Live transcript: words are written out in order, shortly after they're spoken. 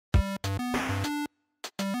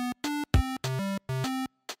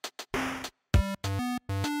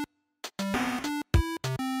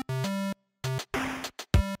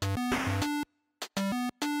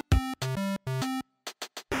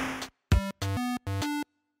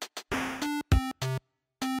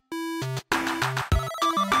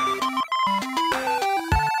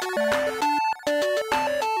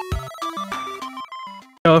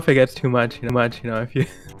if it gets too much, if you.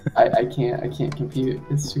 I can't compute.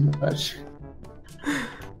 It's too much.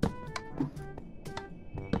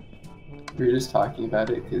 We were just talking about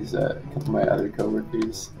it because a couple of my other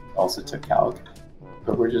coworkers also took calc,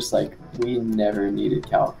 but we're just like, we never needed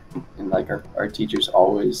calc, and like our teachers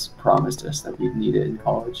always promised us that we'd need it in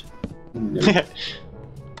college. Nope.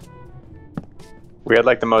 We had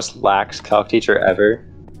like the most lax calc teacher ever.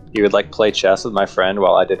 He would like play chess with my friend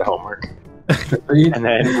while I did homework. And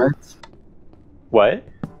then what?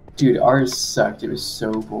 Dude, ours sucked. It was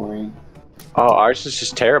so boring. Oh, ours was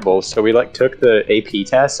just terrible. So we like took the AP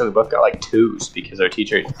test, and we both got like 2s because our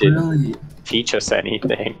teacher didn't teach us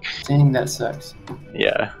anything. Dang, that sucks.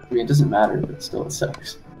 Yeah. I mean, it doesn't matter, but still, it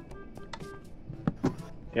sucks.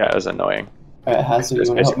 Yeah, it was annoying. Alright, Hazel, you It's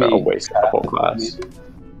wanna help me basically a waste of the whole craft class.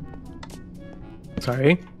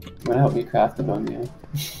 Sorry. You wanna help me craft the bone meal?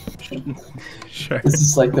 Sure. This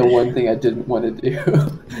is like the one thing I didn't want to do,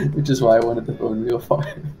 which is why I wanted the bone meal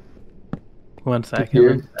farm. 1 second.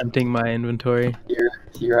 Here. I'm emptying my inventory.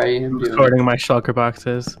 Here I am doing. Sorting my shulker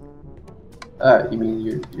boxes. You mean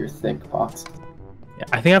your thick box? Yeah,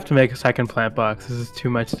 I think I have to make a second plant box. This is too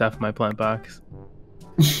much stuff in my plant box.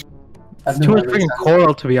 It's too much freaking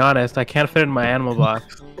coral, to be honest. I can't fit it in my animal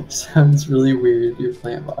box. Sounds really weird, your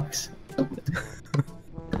plant box. I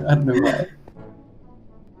don't know why.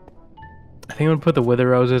 I think I'm gonna put the wither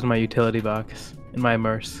roses in my utility box. In my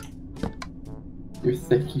immerse. Your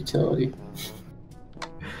thick utility.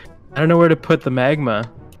 I don't know where to put the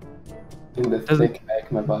magma. In the thick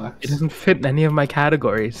magma box. It doesn't fit in any of my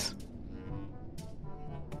categories.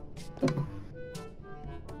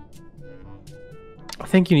 I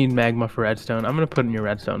think you need magma for redstone. I'm gonna put it in your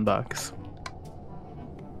redstone box.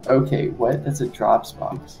 Okay, what? That's a drops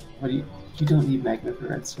box. What do you don't need magma for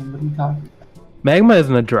redstone. What are you talking about? Magma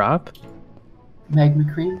isn't a drop. Magma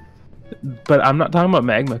cream? But I'm not talking about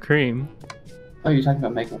magma cream. Oh, you're talking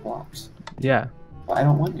about magma blocks. Yeah. Well, I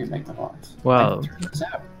don't want your magma blocks. Well, I threw those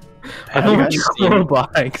out. I don't want your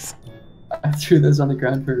blocks. I threw those on the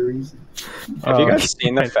ground for a reason. Have you guys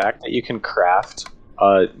seen the fact that you can craft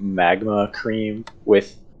a magma cream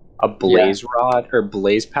with a blaze rod or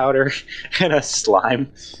blaze powder and a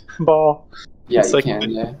slime ball? Yeah, it's you like can, the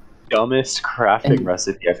yeah. dumbest crafting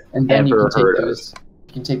recipe I've And then ever heard of.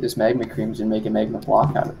 You can take those magma creams and make a magma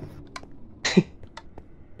block out of them.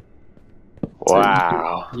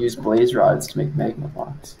 Wow. So use blaze rods to make magma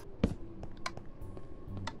blocks.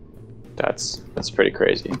 That's pretty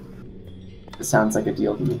crazy. It sounds like a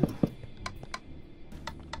deal to me.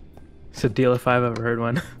 It's a deal if I've ever heard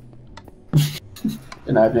one.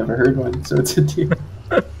 And I've never heard one, so it's a deal.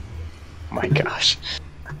 Oh my gosh.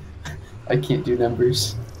 I can't do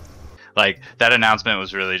numbers. Like, that announcement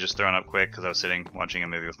was really just thrown up quick because I was sitting watching a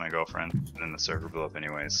movie with my girlfriend, and then the server blew up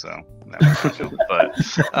anyways, so that was chill. But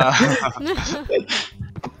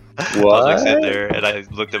I was like sitting there, and I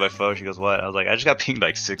looked at my phone. She goes, "What?" I was like, "I just got pinged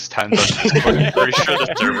like 6 times on Discord. I'm pretty sure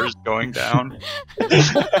the server's going down."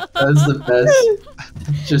 That was the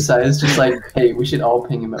best. Josiah's just like, hey, we should all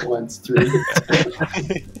ping him at once. 3.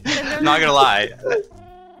 Not gonna lie.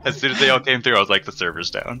 As soon as they all came through, I was like, the server's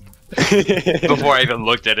down. Before I even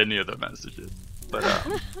looked at any of the messages. But,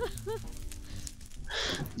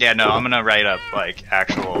 yeah, no, I'm gonna write up, like,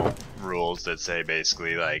 actual rules that say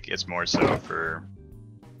basically, like, it's more so for,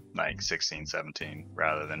 like, 16, 17,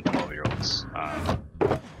 rather than 12-year-olds.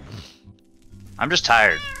 I'm just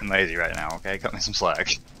tired and lazy right now, okay? Cut me some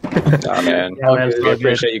slack. Nah, man. Yeah, man, I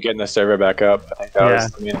appreciate you getting the server back up. I think that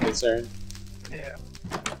was the main concern. Yeah.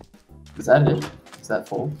 Is that it? Is that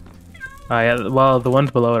full? Yeah, well, the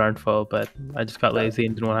ones below it aren't full, but I just got lazy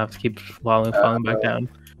and didn't want to have to keep falling back down.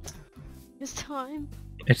 It's time.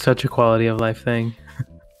 It's such a quality of life thing.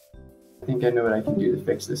 I think I know what I can do to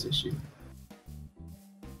fix this issue.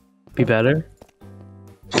 Be better?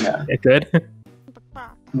 Nah. Get good?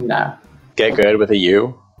 Nah. Get good with a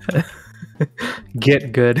U.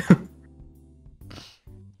 Get good. I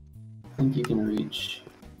think you can reach...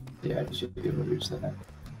 Yeah, you should be able to reach that.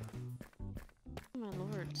 My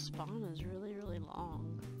lord, spawn is really, really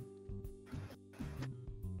long.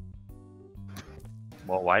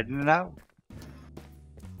 Well, widen it out.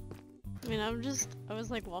 I mean, I was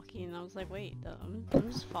like walking and I was like, wait, I'm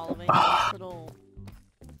just following this little...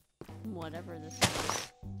 whatever this is.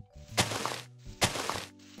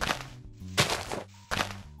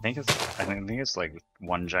 I think it's like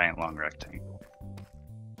one giant long rectangle.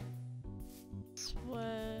 That's what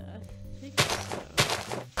I think so.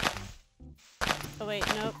 Oh wait,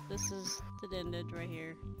 nope, this is it ended right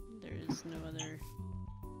here. There is no other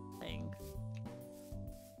thing.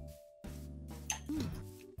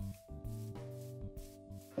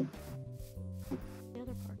 The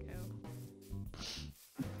other part.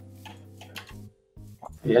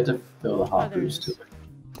 You had to fill the hot Others. boost to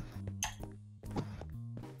it.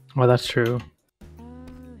 Well, that's true.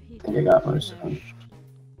 He I think I got most of them. finished.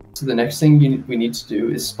 So the next thing we need to do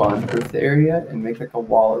is spawn proof the area and make like a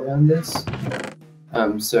wall around this.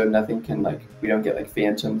 So nothing can we don't get like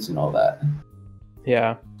phantoms and all that.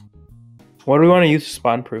 Yeah. What do we want to use to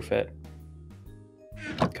spawn proof it?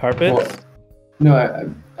 Carpets? Well,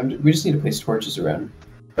 no, we just need to place torches around.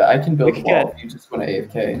 But I can build We a could wall get- if you just want to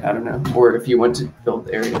AFK. I don't know. Or if you want to build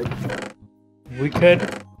the area. We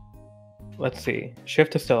could. Let's see.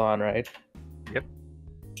 Shift is still on, right? Yep.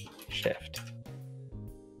 Shift.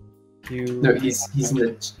 No, he's in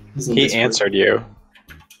the. He's in He Discord. answered you.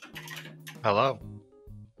 Hello.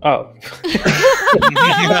 Oh. Dude,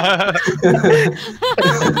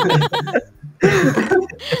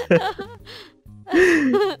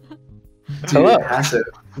 Hello. Passive.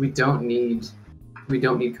 We don't need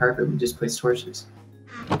carpet. We just place torches.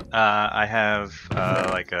 I have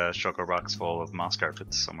like a shulker box full of moss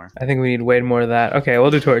carpets somewhere. I think we need way more of that. Okay,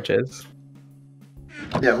 we'll do torches.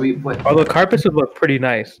 Yeah, what? Although carpets would look pretty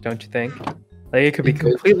nice, don't you think? Like it could be It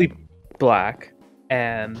could. completely black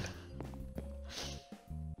and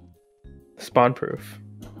spawn proof.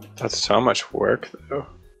 That's so much work, though.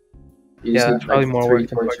 You just Yeah, need probably more 3 work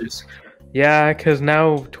than torches. Yeah, because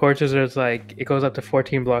now torches is like it goes up to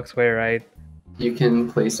 14 blocks away, right? You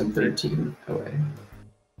can place them 13 away.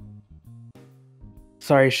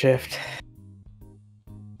 Sorry, Shift.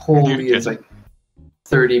 Holy, You're it's like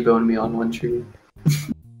 30 bone meal on one tree.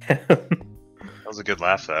 That was a good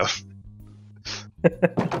laugh, though.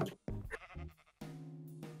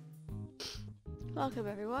 Welcome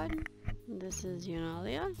everyone. This is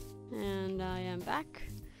Yunalia, and I am back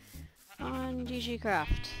on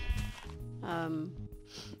GGCraft.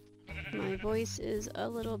 My voice is a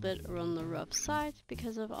little bit on the rough side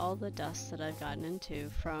because of all the dust that I've gotten into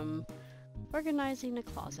from organizing a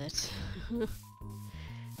closet.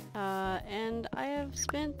 And I have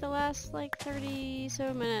spent the last like 30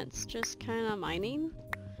 so minutes just kind of mining.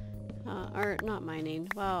 Or not mining.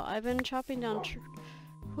 Wow, I've been chopping down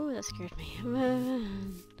ooh, that scared me.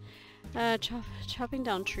 Chopping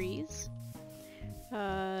down trees.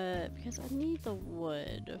 Because I need the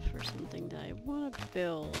wood for something that I want to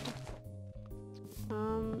build.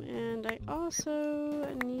 And I also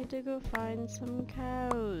need to go find some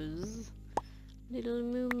cows. Little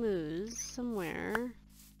moo-moos somewhere.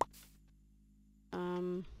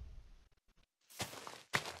 I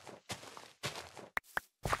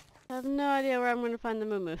have no idea where I'm going to find the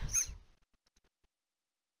moo-moos.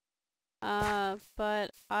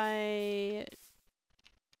 But I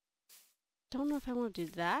don't know if I want to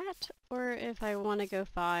do that, or if I want to go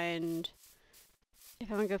if I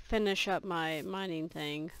want to go finish up my mining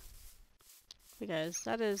thing. Because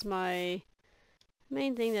that is my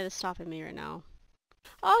main thing that is stopping me right now.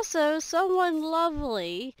 Also, someone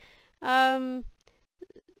lovely,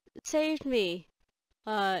 saved me,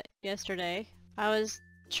 yesterday. I was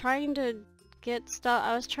trying to get stuff,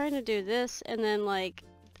 I was trying to do this, and then, like,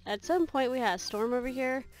 at some point we had a storm over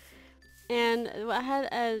here, and I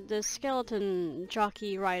had the skeleton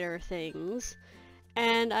jockey rider things,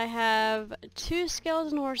 and I have 2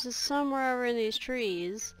 skeleton horses somewhere over in these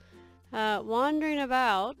trees, wandering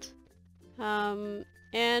about,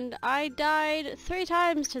 and I died 3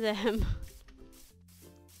 times to them.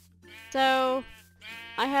 So,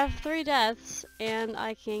 I have 3 deaths, and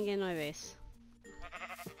I can't get in my base.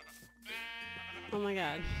 Oh my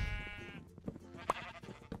god.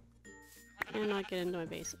 And not get into my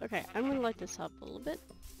base. Okay, I'm gonna light this up a little bit.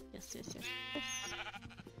 Yes, yes, yes, yes.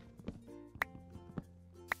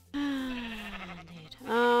 Indeed.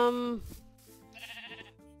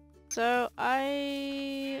 So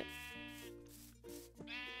I...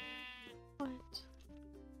 What?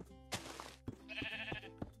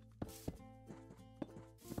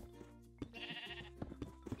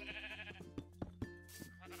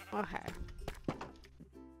 Okay.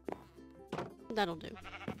 That'll do.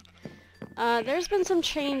 There's been some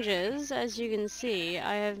changes, as you can see.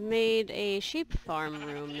 I have made a sheep farm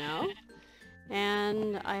room now,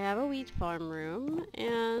 and I have a wheat farm room,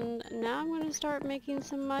 and now I'm going to start making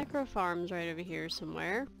some micro farms right over here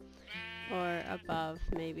somewhere. Or above,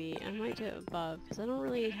 maybe. I might do it above, because I don't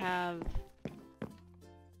really have...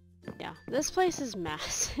 Yeah, this place is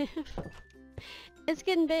massive. It's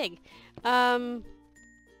getting big.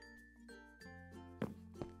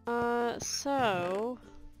 So...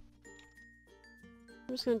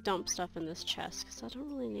 I'm just gonna dump stuff in this chest, because I don't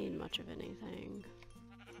really need much of anything.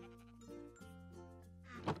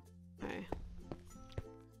 Okay.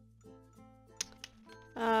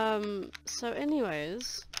 So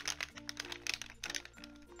anyways...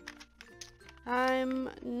 I'm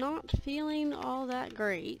not feeling all that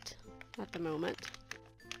great at the moment.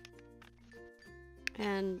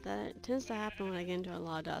 And that tends to happen when I get into a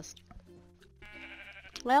lot of dust.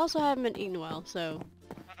 I also haven't been eating well, so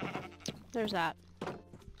there's that.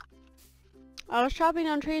 I was chopping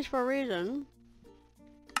down trees for a reason.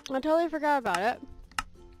 I totally forgot about it.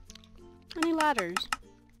 I need ladders.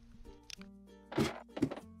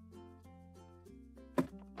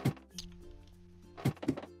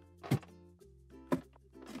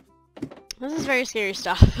 This is very scary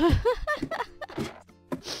stuff.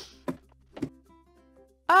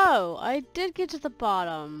 Oh, I did get to the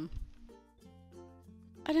bottom.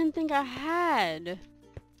 I didn't think I had.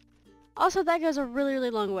 Also, that goes a really, really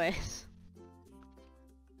long ways.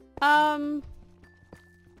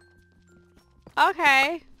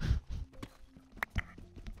 Okay.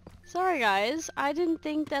 Sorry guys, I didn't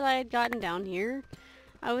think that I had gotten down here.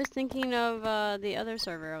 I was thinking of the other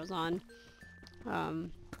server I was on.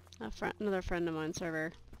 Another friend of mine's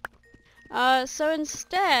server. So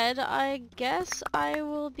instead, I guess I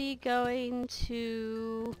will be going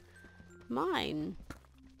to mine.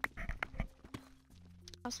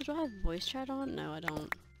 Also, do I have voice chat on? No, I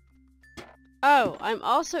don't. Oh, I'm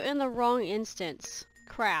also in the wrong instance.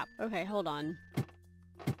 Crap. Okay, hold on.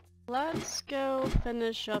 Let's go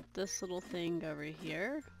finish up this little thing over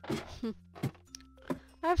here.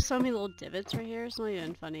 I have so many little divots right here, it's not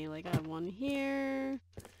even funny. Like, I have one here,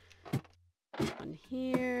 one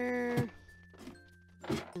here,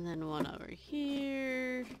 and then one over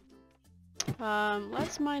here.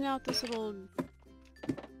 Let's mine out this little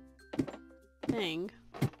thing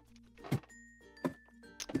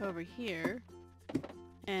over here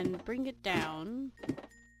and bring it down.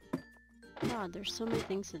 God, there's so many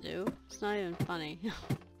things to do. It's not even funny.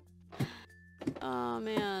 Oh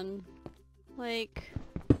man. Like,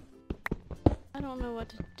 I don't know what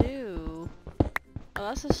to do. Oh,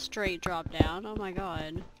 that's a straight drop down. Oh my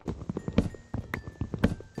god.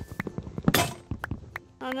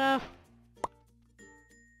 Oh no.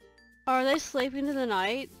 Are they sleeping in the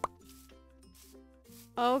night?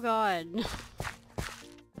 Oh god.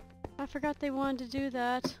 I forgot they wanted to do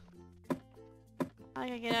that. I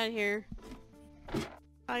gotta get out of here.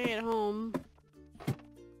 I gotta get home.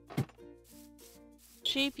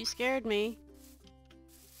 Sheep, you scared me.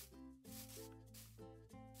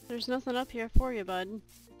 There's nothing up here for you, bud.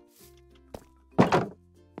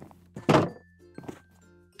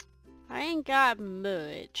 I ain't got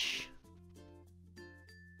much.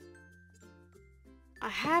 I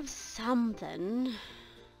have something,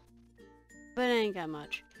 but I ain't got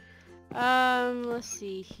much. Let's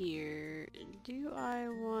see here. Do I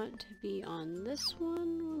want to be on this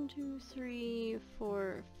one? 1, 2, 3,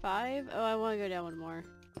 4, 5. Oh, I want to go down one more.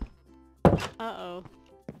 Uh-oh.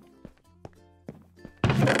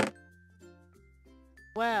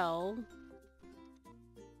 Well,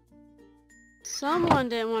 someone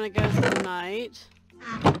didn't want to go through the night.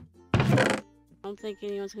 I don't think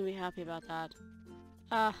anyone's gonna be happy about that.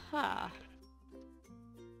 Aha.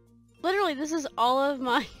 Literally, this is all of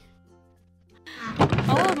my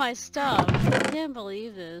stuff. I can't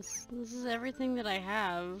believe this. This is everything that I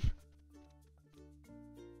have.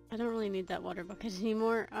 I don't really need that water bucket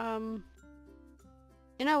anymore.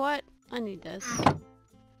 You know what? I need this.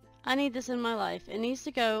 I need this in my life. It needs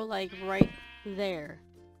to go, like, right there.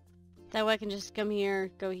 That way I can just come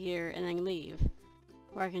here, go here, and then leave.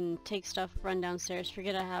 Or I can take stuff, run downstairs,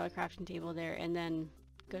 forget I have a crafting table there, and then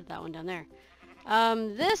go to that one down there.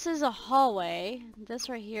 This is a hallway. This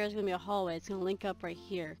right here is going to be a hallway. It's going to link up right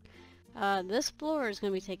here. This floor is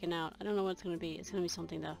going to be taken out. I don't know what it's going to be. It's going to be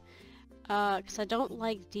something, though. Because I don't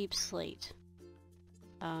like deep slate.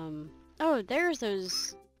 Oh, there's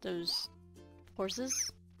those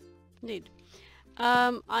horses. Indeed.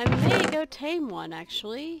 I may go tame one,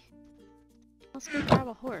 actually. Let's go grab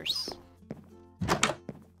a horse. I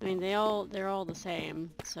mean, they're all the same,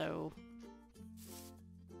 so...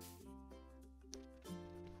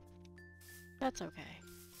 That's okay.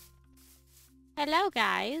 Hello,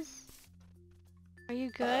 guys! Are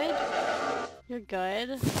you good? You're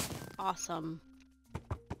good? Awesome.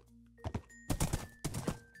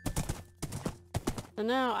 So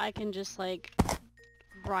now I can just, like,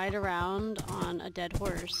 ride around on a dead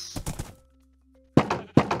horse.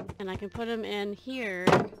 And I can put him in here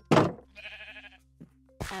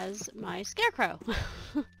as my scarecrow.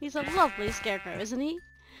 He's a lovely scarecrow, isn't he?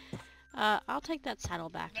 I'll take that saddle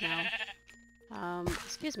back now.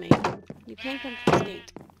 Excuse me. You can't come to this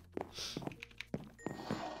gate.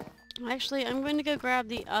 Actually, I'm going to go grab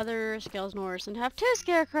the other skeleton horse and have 2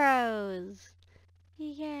 scarecrows!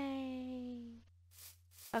 Yay!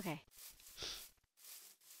 Okay.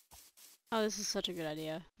 Oh, this is such a good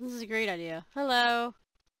idea. This is a great idea. Hello.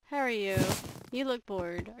 How are you? You look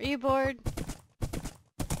bored. Are you bored?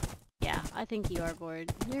 Yeah, I think you are bored.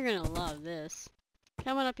 You're gonna love this.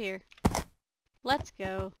 Come on up here. Let's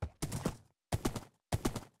go.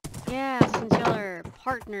 Yeah, since y'all are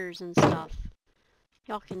partners and stuff,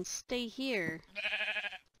 y'all can stay here.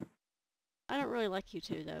 I don't really like you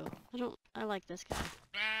two, though. I like this guy.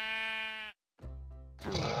 I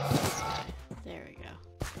like this guy. There we go.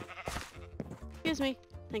 Excuse me.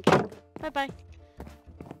 Thank you. Bye-bye.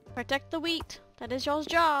 Protect the wheat. That is y'all's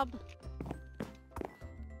job.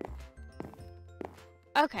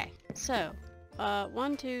 Okay, so,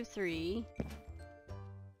 1, 2, 3.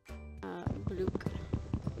 Bloop.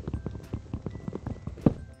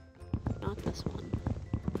 Not this one.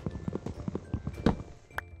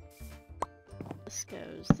 This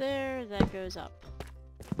goes there, that goes up.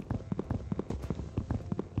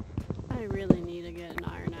 I really need to get an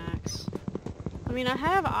iron axe. I mean, I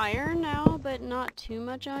have iron now, but not too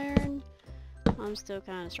much iron. I'm still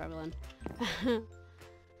kind of struggling.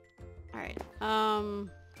 Alright,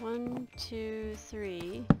 1, 2,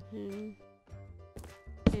 3.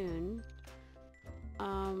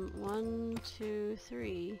 1, 2,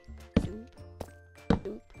 3. Doop.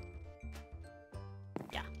 Doop.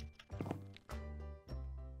 Yeah.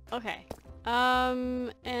 Okay.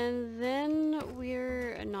 And then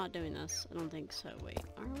we're not doing this. I don't think so. Wait,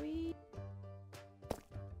 are we?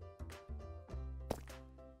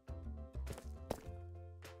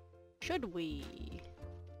 Should we?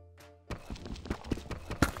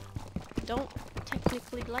 Don't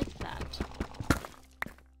technically like that.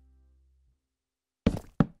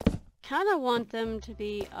 Kind of want them to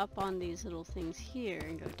be up on these little things here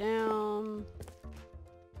and go down.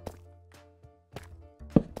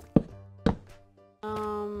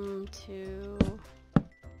 Two.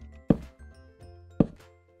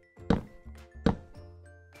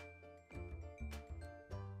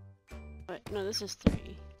 Wait, no, this is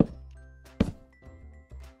 3.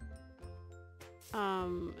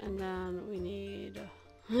 And then we need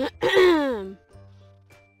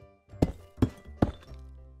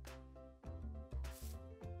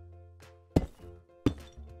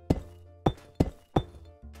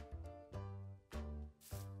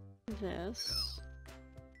this.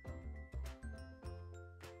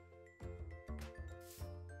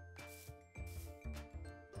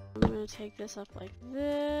 I'm gonna take this up like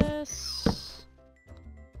this.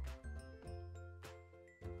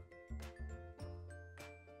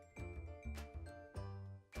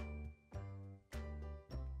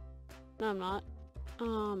 No, I'm not.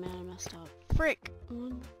 Oh man, I messed up. Frick!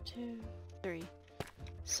 1, 2, 3.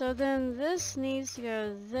 So then this needs to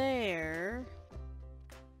go there.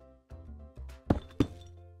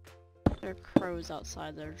 There are crows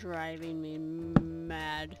outside. They're driving me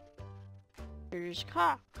mad. They're just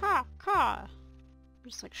caw, caw, caw. I'm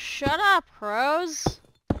just like, shut up, crows!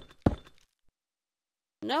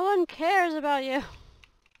 No one cares about you.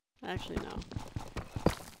 Actually, no.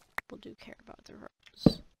 People do care about the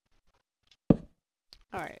crows.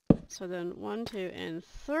 Alright, so then 1, 2, and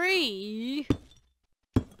 3.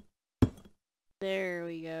 There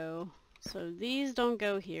we go. So these don't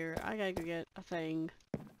go here. I gotta go get a thing.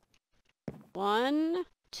 1,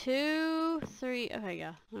 2, 3. Okay,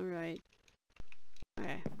 yeah, I'm right.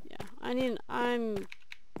 Okay, yeah. I'm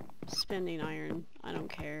spending iron. I don't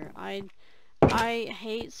care. I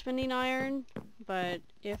hate spending iron, but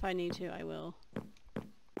if I need to, I will.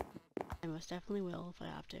 I most definitely will if I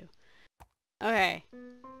have to. Okay.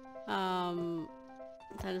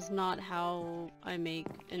 That is not how I make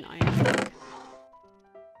an iron pick.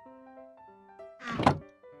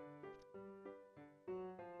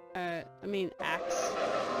 I mean axe.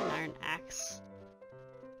 An iron axe.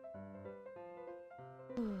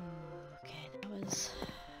 Ooh, okay,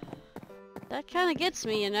 that kinda gets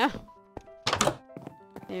me, you know?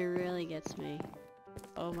 It really gets me.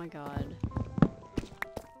 Oh my god.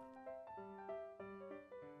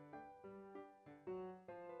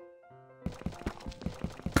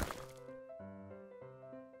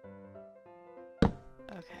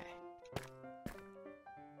 Okay.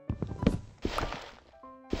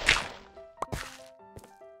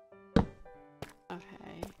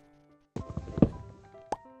 Okay.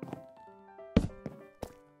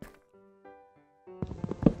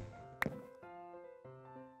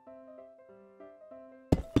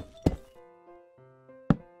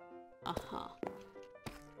 Uh-huh.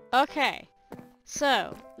 Okay.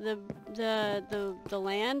 So, the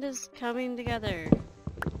land is coming together.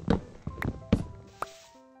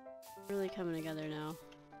 Really coming together now.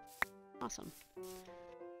 Awesome.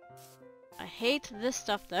 I hate this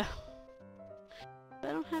stuff though.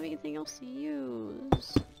 I don't have anything else to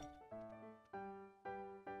use.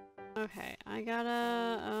 Okay, I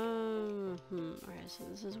gotta, okay, so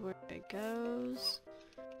this is where it goes.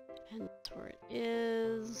 And that's where it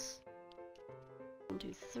is. 1,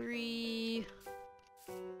 2, 3.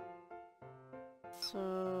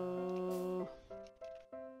 So...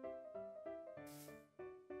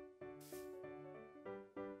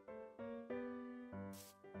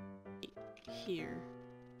 Here.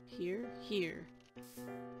 Here. Here.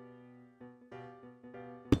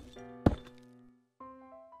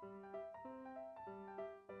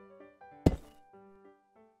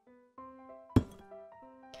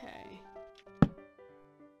 Okay.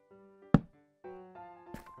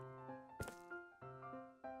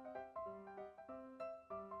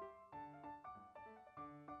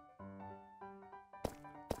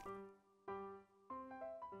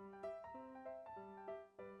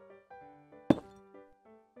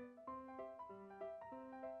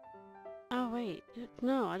 Oh wait,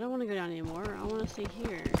 no, I don't want to go down anymore. I want to stay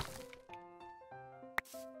here.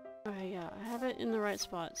 Okay, yeah, I have it in the right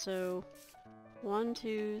spot. So, 1,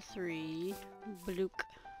 2, 3, bloop.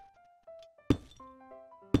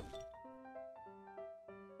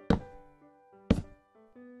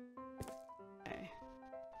 Okay.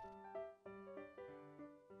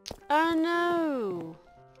 Oh no!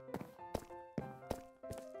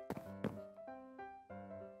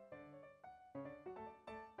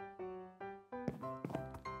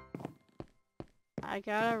 I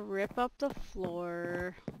gotta rip up the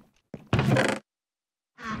floor.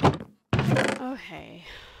 Okay.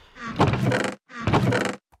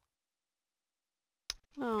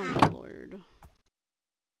 Oh my lord.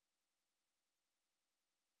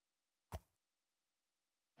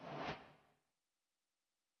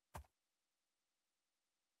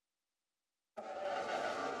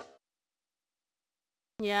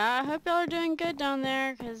 Yeah, I hope y'all are doing good down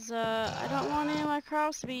there, cause I don't want any of my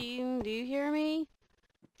crops to be eaten. Do you hear me?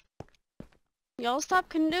 Y'all stop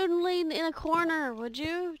canoodling in a corner, would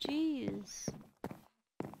you? Jeez.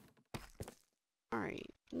 Alright,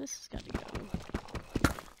 this has got to go.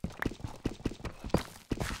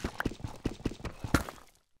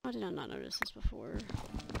 How did I not notice this before?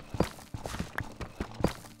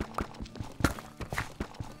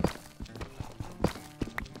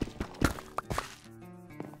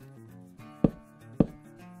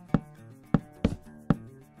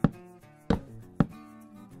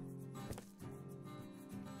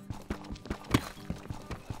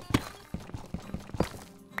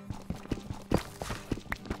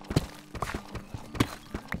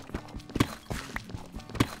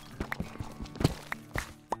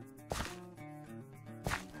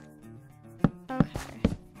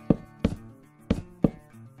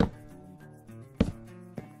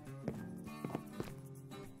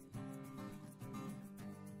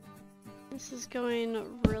 This is going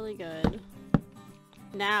really good.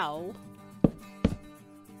 Now.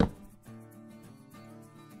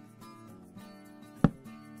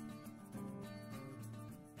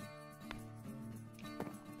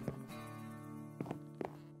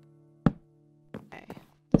 Okay.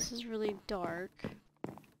 This is really dark.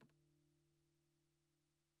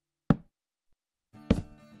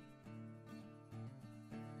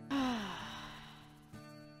 I'll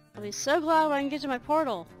be so glad when I can get to my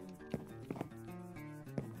portal.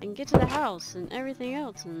 And get to the house and everything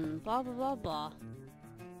else and blah blah blah blah.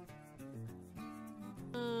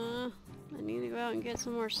 I need to go out and get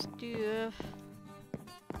some more stuff.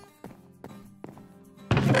 I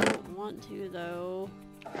don't want to though.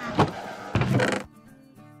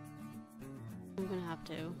 I'm gonna have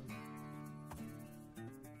to.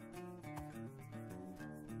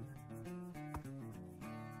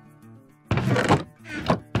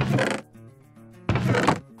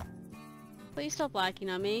 Please stop lacking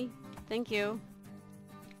on me. Thank you.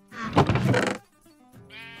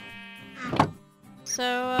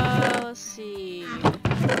 So, let's see.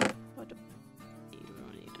 What do I need?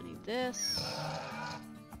 I need this.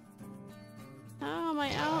 How am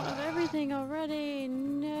I out of everything already?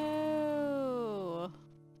 No.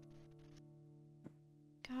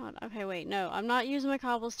 God. Okay, wait. No, I'm not using my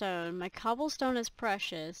cobblestone. My cobblestone is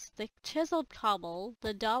precious. The chiseled cobble,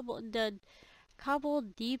 the cobble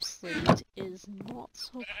deep slate is not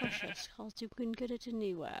so precious because you can get it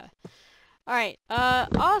anywhere. Alright,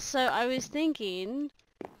 also I was thinking,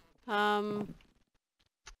 this is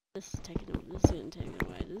gonna take it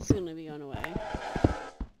away. This is gonna be on away.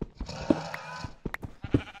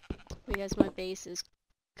 Because my base is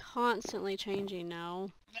constantly changing now.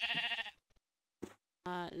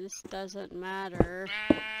 This doesn't matter.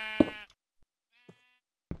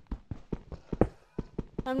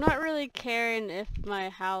 I'm not really caring if my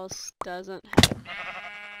house doesn't have...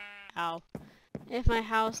 Ow. If my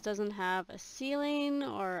house doesn't have a ceiling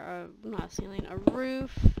or not a ceiling, a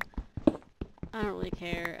roof. I don't really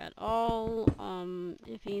care at all.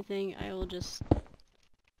 If anything, I will just...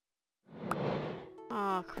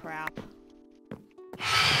 Oh, crap.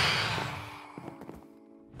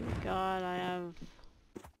 God, I have...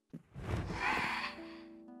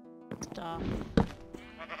 stuff.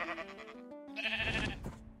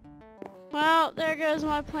 Well, there goes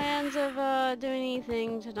my plans of, doing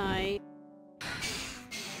anything tonight.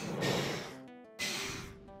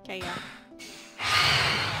 Okay, yeah.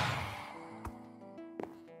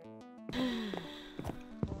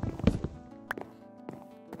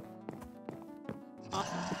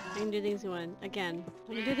 Awesome. I can do things again. I can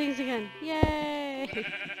do things again. Yay!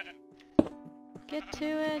 Get to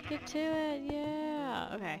it,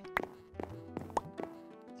 yeah! Okay.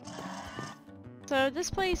 So this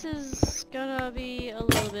place is gonna be a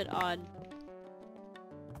little bit odd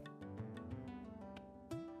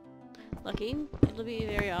looking. It'll be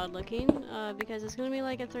very odd looking, because it's gonna be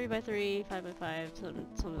like a 3x3, 5x5,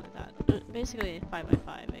 something like that. Basically a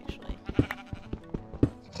 5x5 actually.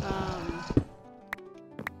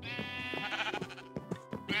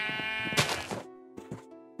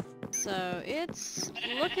 So it's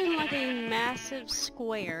looking like a massive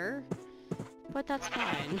square, but that's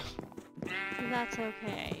fine. That's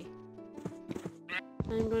okay.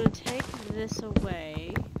 I'm going to take this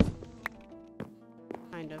away.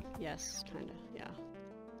 Kind of, yes, kind of, yeah.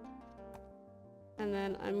 And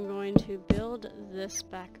then I'm going to build this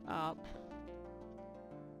back up.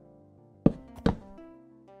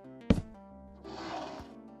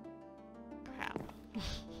 Crap.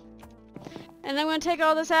 And I'm going to take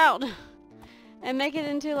all this out and make it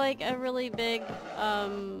into like a really big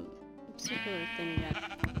circular thing again.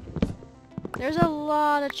 There's a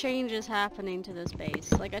lot of changes happening to this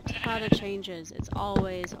base, like a ton of changes. It's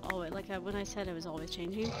always, like when I said it was always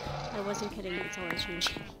changing, I wasn't kidding, it's always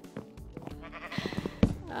changing.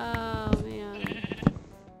 Oh man.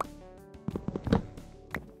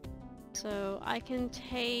 So I can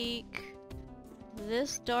take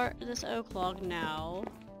this oak log now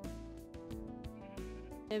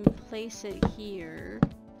and place it here.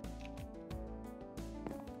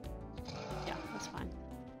 Yeah, that's fine.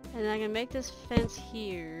 And I can make this fence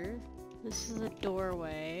here. This is a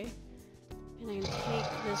doorway. And I can take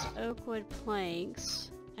this oak wood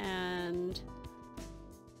planks and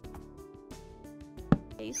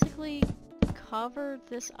basically cover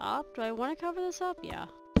this up. Do I want to cover this up? Yeah,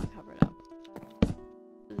 I'll cover it up.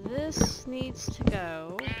 This needs to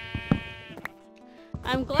go.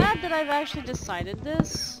 I'm glad that I've actually decided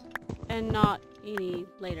this and not any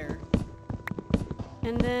later.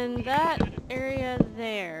 And then that area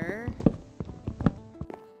there,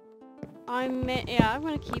 I'm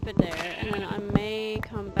gonna keep it there, and then I may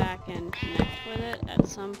come back and connect with it at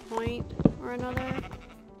some point or another.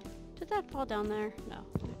 Did that fall down there? No.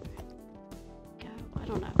 Yeah, I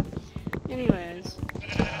don't know. Anyways,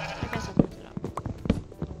 I guess I picked it up.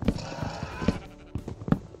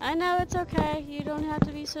 I know it's okay. You don't have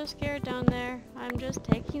to be so scared down there. I'm just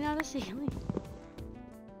taking out a ceiling.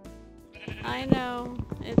 I know,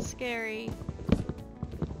 it's scary,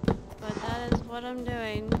 but that is what I'm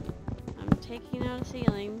doing. I'm taking out a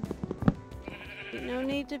ceiling. No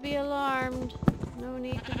need to be alarmed. No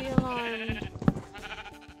need to be alarmed.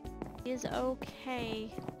 It's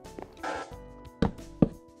okay.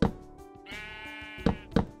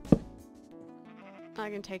 I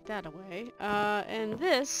can take that away. And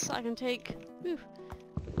this, I can take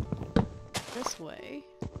this way.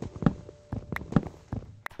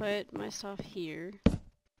 Put my stuff here.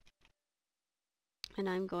 And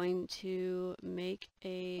I'm going to make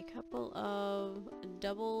a couple of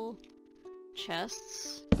double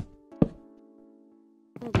chests.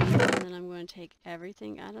 And then I'm going to take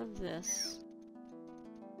everything out of this.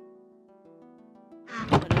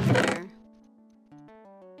 Put it there.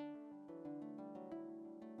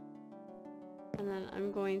 And then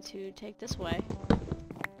I'm going to take this way.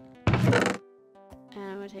 And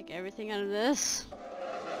I'm going to take everything out of this.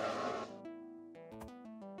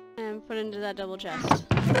 And put into that double chest.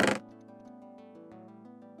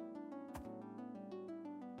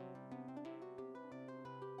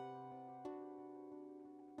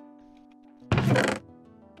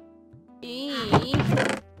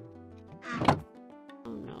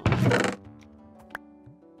 Oh no.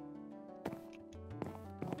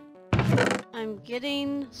 I'm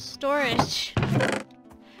getting storage.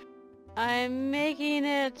 I'm making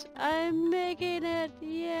it. I'm making it.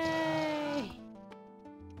 Yay.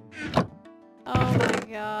 Oh my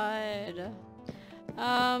god.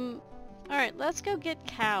 Alright, let's go get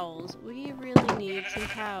cows. We really need some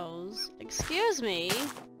cows. Excuse me?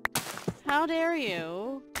 How dare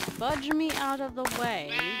you budge me out of the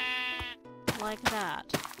way like that?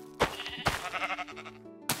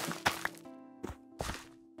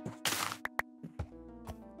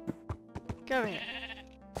 Go over here.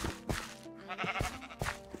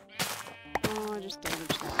 Oh, I just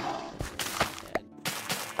damaged that.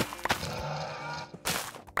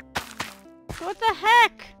 What the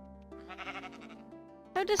heck?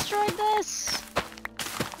 Who destroyed this?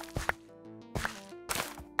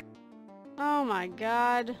 Oh my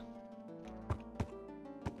god.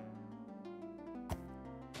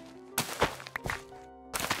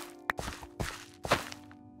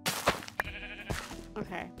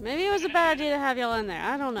 Okay, maybe it was a bad idea to have y'all in there.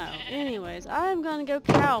 I don't know. Anyways, I'm gonna go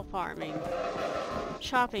cow farming.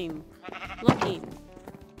 Shopping. Looking.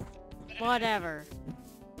 Whatever.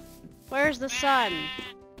 Where's the sun?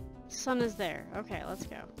 Sun is there. Okay, let's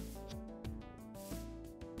go.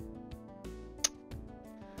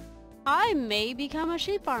 I may become a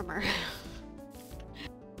sheep farmer.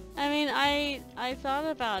 I mean, I thought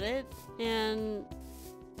about it,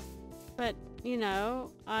 but you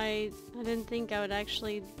know, I didn't think I would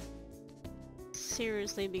actually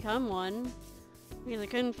seriously become one because I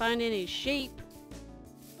couldn't find any sheep.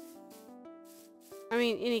 I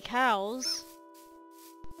mean, any cows.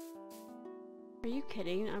 Are you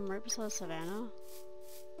kidding? I'm right beside the savannah.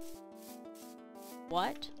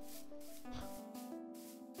 What?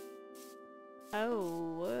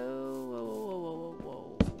 Oh, whoa, whoa, whoa, whoa, whoa,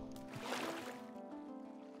 whoa.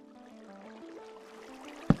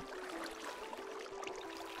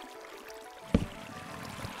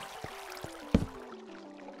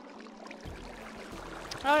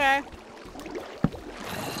 Okay.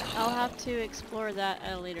 I'll have to explore that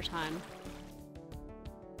at a later time.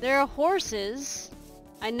 There are horses.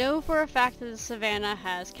 I know for a fact that the savannah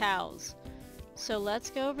has cows. So let's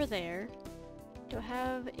go over there. Do I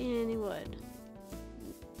have any wood?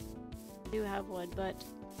 I do have wood, but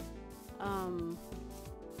I'm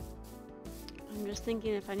just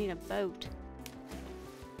thinking if I need a boat.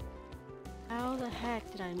 How the heck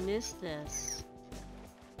did I miss this?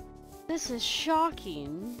 This is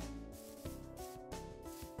shocking.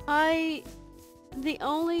 The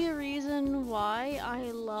only reason why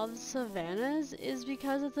I love savannas is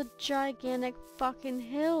because of the gigantic fucking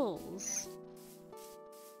hills.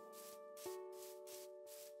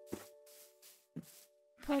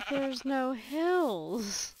 But there's no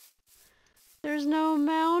hills. There's no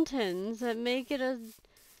mountains that make it a...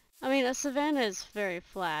 I mean, a savanna is very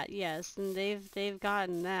flat, yes, and they've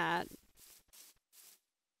gotten that.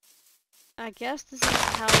 I guess this is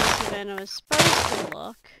how the savanna was supposed to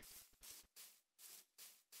look.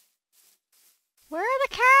 Where are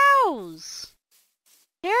the cows?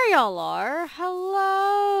 Here y'all are.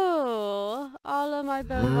 Hello, all of my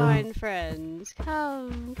bovine friends.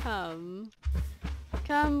 Come, come.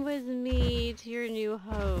 Come with me to your new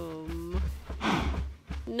home.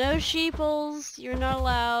 No sheeples, you're not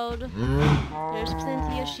allowed. There's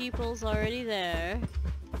plenty of sheeples already there.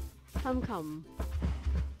 Come, come.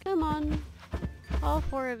 Come on. All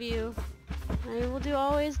 4 of you. I will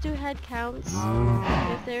always do head counts.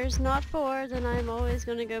 If there's not 4, then I'm always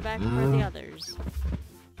going to go back for the others.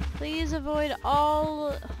 Please avoid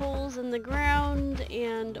all holes in the ground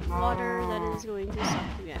and water that is going to suck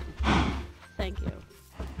you in. Thank you.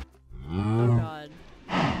 Oh god.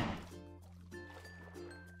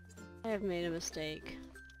 I have made a mistake.